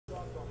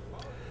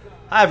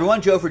Hi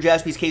everyone, Joe for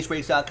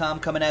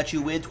JaspysCaseBreaks.com coming at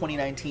you with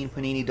 2019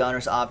 Panini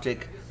Donruss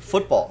Optic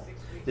Football.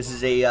 This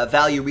is a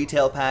value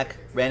retail pack,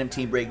 random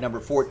team break number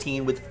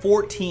 14 with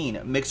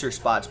 14 mixer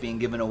spots being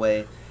given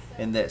away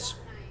in this.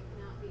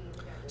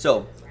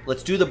 So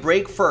let's do the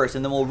break first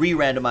and then we'll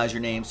re-randomize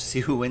your names to see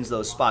who wins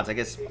those spots. I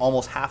guess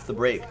almost half the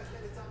break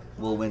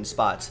will win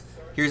spots.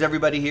 Here's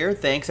everybody here.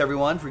 Thanks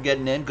everyone for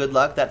getting in. Good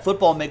luck. That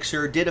football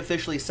mixer did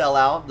officially sell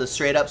out. The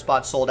straight up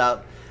spots sold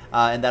out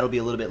and that'll be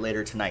a little bit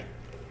later tonight.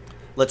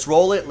 Let's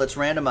roll it. Let's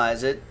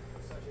randomize it.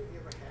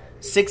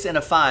 6 and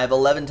a 5,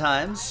 11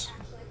 times.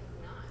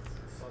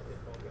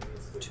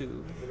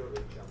 2.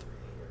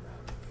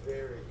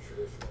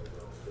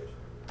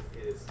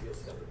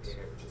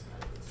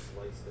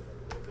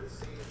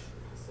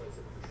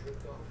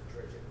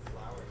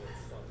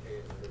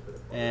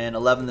 And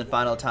 11th and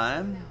final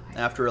time.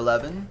 After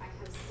 11,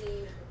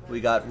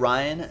 we got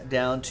Ryan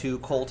down to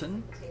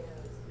Colton.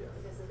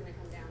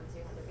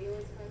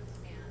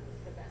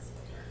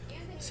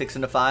 6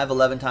 and a 5,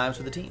 11 times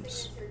for the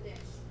teams.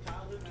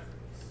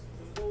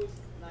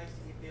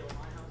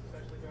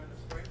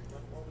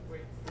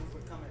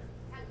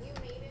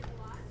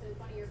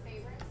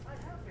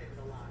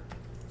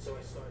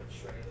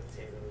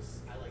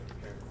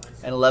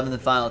 And 11th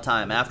and final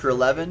time. After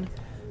 11,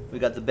 we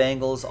got the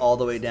Bengals all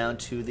the way down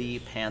to the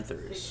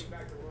Panthers.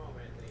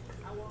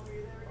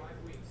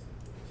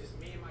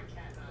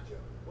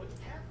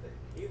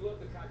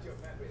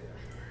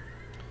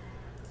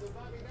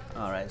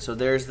 Alright, so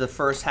there's the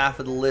first half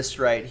of the list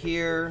right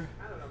here.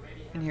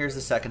 And here's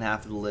the second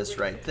half of the list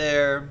right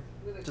there.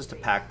 Just a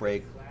pack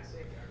break.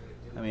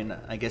 I mean,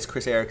 I guess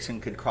Chris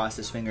Erickson could cross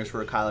his fingers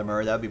for a Kyler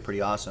Murray. That would be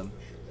pretty awesome.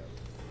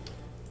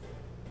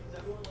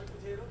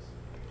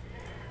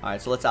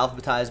 Alright, so let's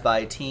alphabetize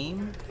by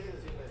team.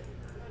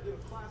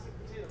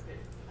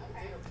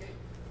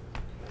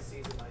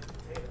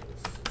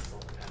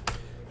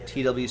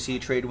 TWC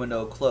trade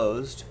window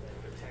closed.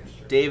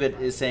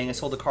 David is saying, I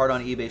sold a card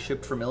on eBay,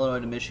 shipped from Illinois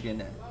to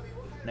Michigan,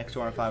 next to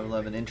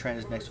R511, in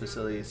transit next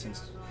facility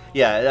since...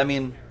 Yeah, I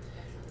mean,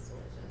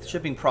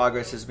 shipping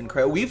progress has been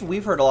crazy.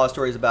 We've heard a lot of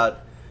stories about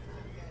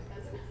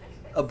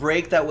a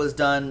break that was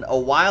done a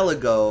while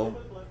ago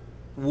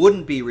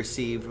wouldn't be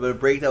received, but a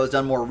break that was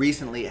done more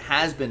recently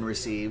has been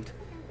received,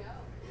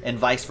 and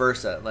vice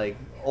versa. Like,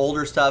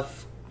 older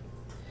stuff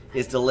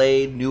is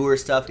delayed, newer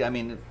stuff, I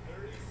mean, it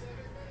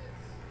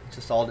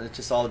just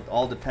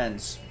all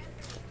depends.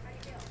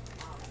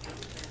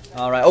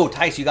 All right. Oh,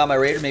 Tice, you got my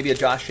Raider. Maybe a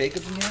Josh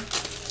Jacobs in here.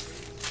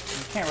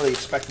 You can't really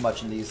expect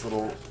much in these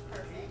little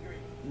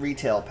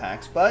retail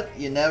packs, but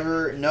you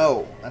never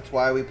know. That's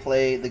why we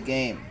play the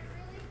game.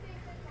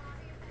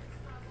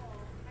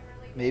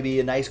 Maybe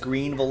a nice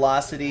green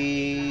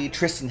velocity.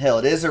 Tristan Hill.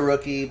 It is a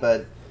rookie,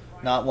 but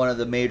not one of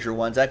the major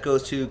ones. That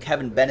goes to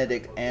Kevin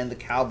Benedict and the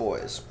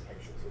Cowboys.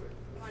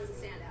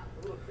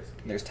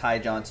 There's Ty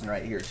Johnson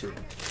right here, too.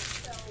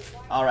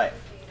 All right.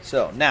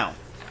 So, now,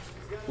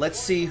 let's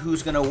see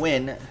who's going to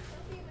win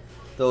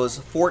those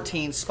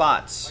 14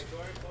 spots.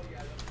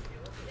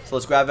 So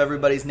let's grab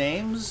everybody's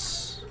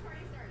names.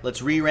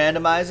 Let's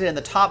re-randomize it. And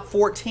the top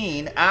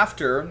 14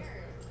 after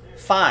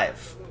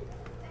 5.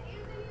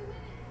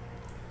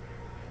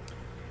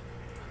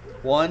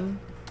 1,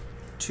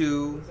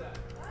 2,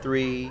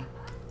 3,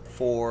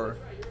 4,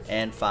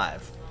 and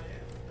 5.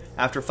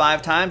 After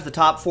 5 times, the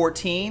top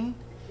 14.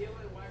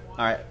 All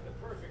right.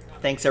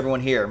 Thanks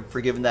everyone here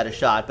for giving that a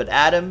shot. But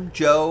Adam,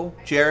 Joe,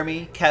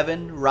 Jeremy,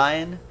 Kevin,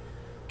 Ryan,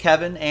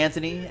 Kevin,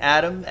 Anthony,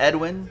 Adam,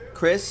 Edwin,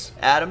 Chris,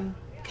 Adam,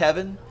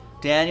 Kevin,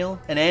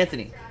 Daniel, and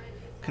Anthony.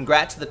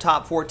 Congrats to the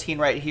top 14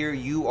 right here.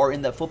 You are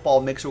in the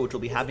football mixer, which will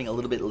be happening a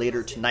little bit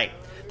later tonight.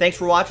 Thanks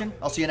for watching.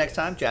 I'll see you next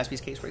time.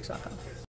 JaspysCaseBreaks.com.